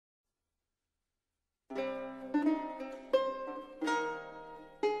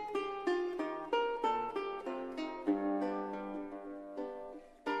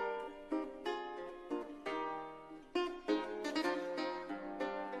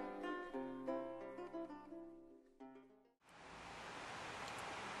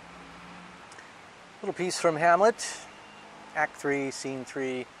Little piece from Hamlet, Act 3, Scene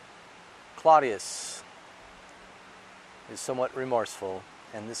 3. Claudius is somewhat remorseful,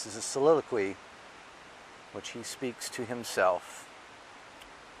 and this is a soliloquy which he speaks to himself.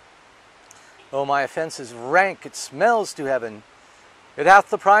 Oh, my offence is rank, it smells to heaven. It hath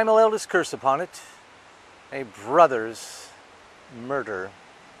the primal eldest curse upon it, a brother's murder.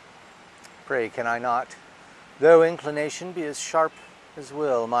 Pray, can I not, though inclination be as sharp as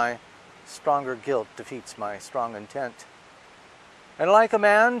will, my stronger guilt defeats my strong intent. And like a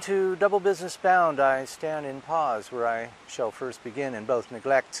man to double business bound, I stand in pause where I shall first begin in both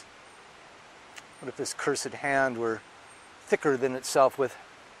neglect. What if this cursed hand were thicker than itself with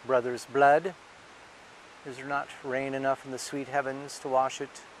brother's blood? Is there not rain enough in the sweet heavens to wash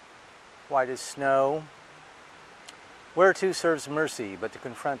it white as snow? Whereto serves mercy but to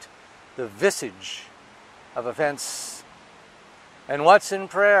confront the visage of offence? And what's in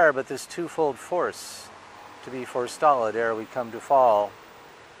prayer but this twofold force, to be forestalled ere we come to fall,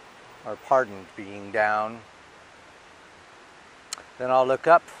 or pardoned being down? Then I'll look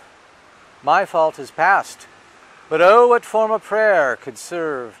up. My fault is past, but oh, what form of prayer could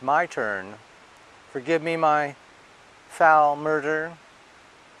serve my turn? Forgive me my foul murder.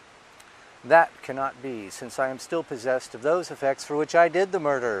 That cannot be, since I am still possessed of those effects for which I did the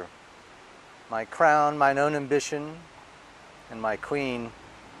murder. My crown, mine own ambition, and my queen.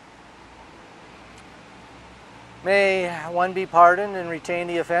 May one be pardoned and retain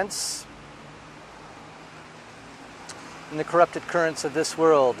the offense? In the corrupted currents of this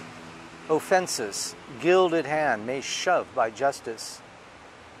world, offences, gilded hand, may shove by justice.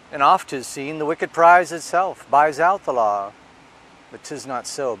 And oft 'tis seen the wicked prize itself buys out the law, but 'tis not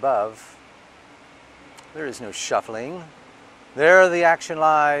so above. There is no shuffling. There the action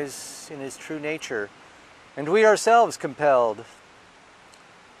lies in his true nature, and we ourselves compelled,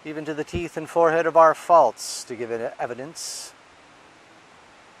 even to the teeth and forehead of our faults, to give it evidence.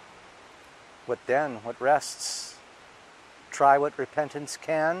 What then? What rests? Try what repentance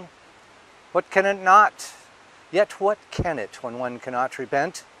can. What can it not? Yet what can it when one cannot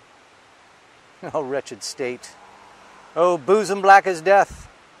repent? O wretched state! O bosom black as death!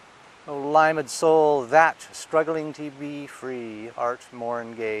 O limed soul, that, struggling to be free, art more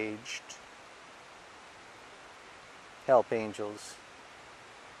engaged. Help, angels.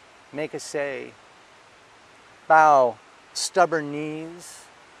 Make essay. Bow stubborn knees,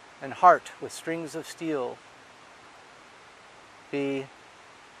 and heart with strings of steel. Be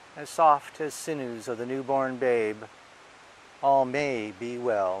as soft as sinews of the newborn babe. All may be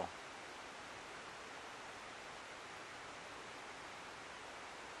well.